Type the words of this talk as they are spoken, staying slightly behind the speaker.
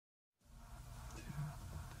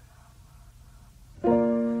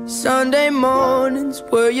Sunday mornings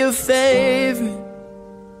were your favorite.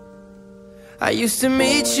 I used to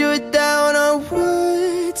meet you down on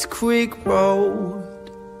Woods Creek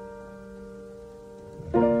Road.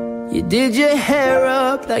 You did your hair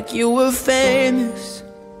up like you were famous,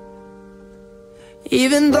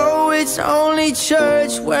 even though it's only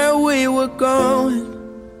church where we were going.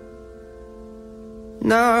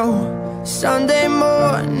 Now, Sunday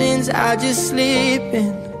mornings I just sleep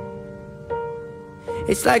in.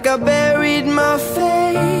 It's like I buried my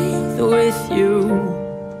faith with you.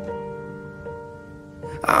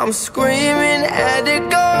 I'm screaming at a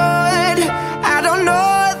God I don't know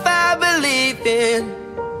if I believe in,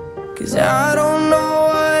 'cause I don't know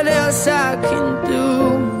what else I can do.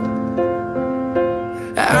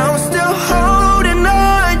 I'm still holding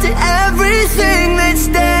on to everything that's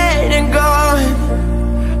dead and gone.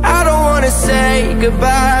 I don't wanna say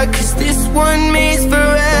goodbye, 'cause this one means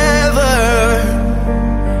forever.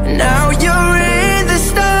 Now you're in the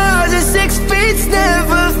stars and 6 feet's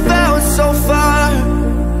never felt so far.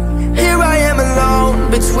 Here I am alone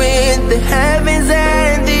between the heavens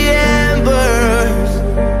and the embers.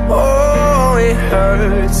 Oh, it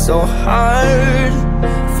hurts so hard.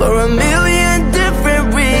 For a million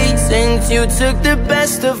different reasons, you took the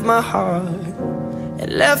best of my heart and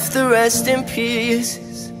left the rest in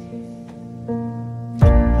pieces.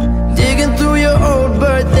 Digging through your old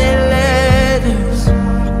birthday letters,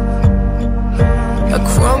 a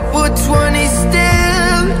crumpled 20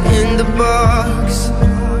 still in the box.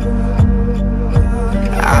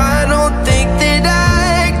 I don't think that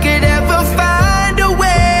I could ever find a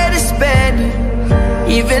way to spend it,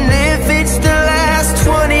 even if it's the last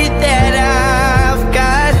 20 that I've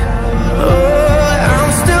got. Oh,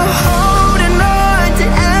 I'm still holding on to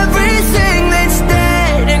everything that's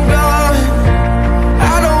dead and gone.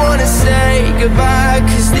 I don't wanna say goodbye,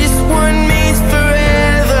 'cause this one means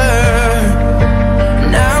forever.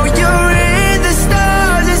 Now you're in the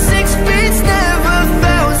stars and 6 feet's never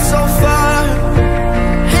felt so far.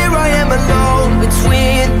 Here I am alone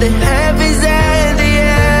between the heavens and the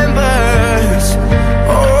embers.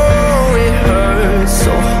 Oh, it hurts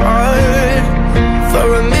so hard. For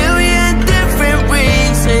a million different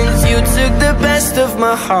reasons, you took the best of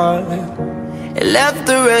my heart and left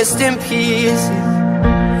the rest in pieces.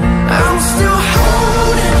 I'm still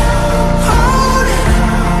holding on.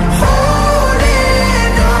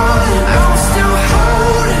 I'm still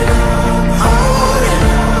holding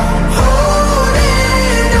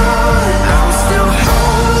on. I'm still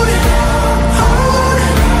holding on.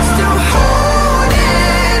 Still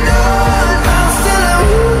holding on. I'm still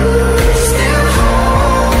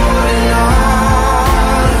holding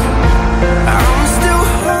on. I'm still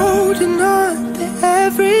holding on to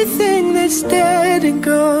everything that's dead and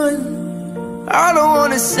gone. I don't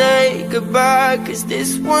wanna say goodbye, 'cause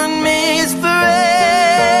this one means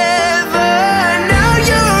forever. Now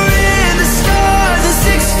you're in the stars and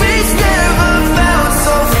 6 feet's never felt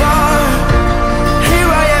so far.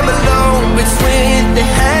 Here I am alone between the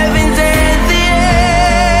heavens and the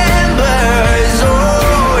embers.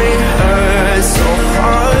 Oh, it hurts so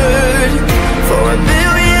hard. For a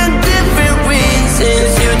million different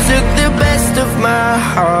reasons, you took the best of my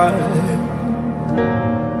heart,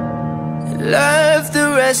 left the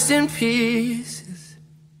rest in peace.